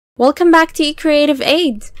Welcome back to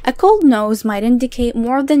eCreativeAid. A cold nose might indicate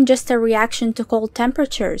more than just a reaction to cold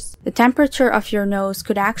temperatures. The temperature of your nose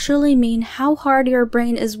could actually mean how hard your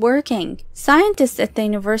brain is working. Scientists at the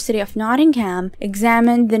University of Nottingham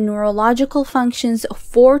examined the neurological functions of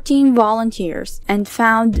 14 volunteers and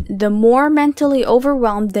found the more mentally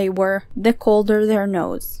overwhelmed they were, the colder their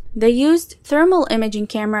nose. They used thermal imaging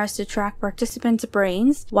cameras to track participants'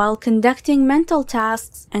 brains while conducting mental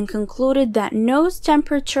tasks and concluded that nose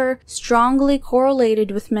temperature strongly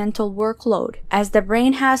correlated with mental workload, as the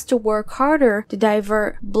brain has to work harder to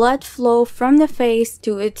divert blood flow from the face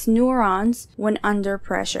to its neurons when under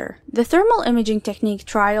pressure. The thermal imaging technique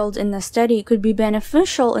trialed in the study could be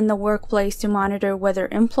beneficial in the workplace to monitor whether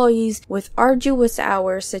employees with arduous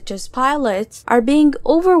hours, such as pilots, are being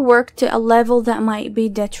overworked to a level that might be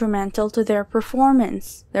detrimental to their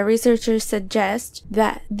performance. The researchers suggest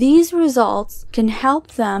that these results can help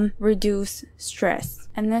them reduce stress.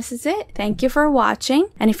 And this is it. Thank you for watching.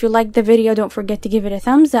 And if you liked the video, don't forget to give it a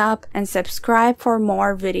thumbs up and subscribe for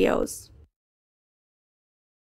more videos.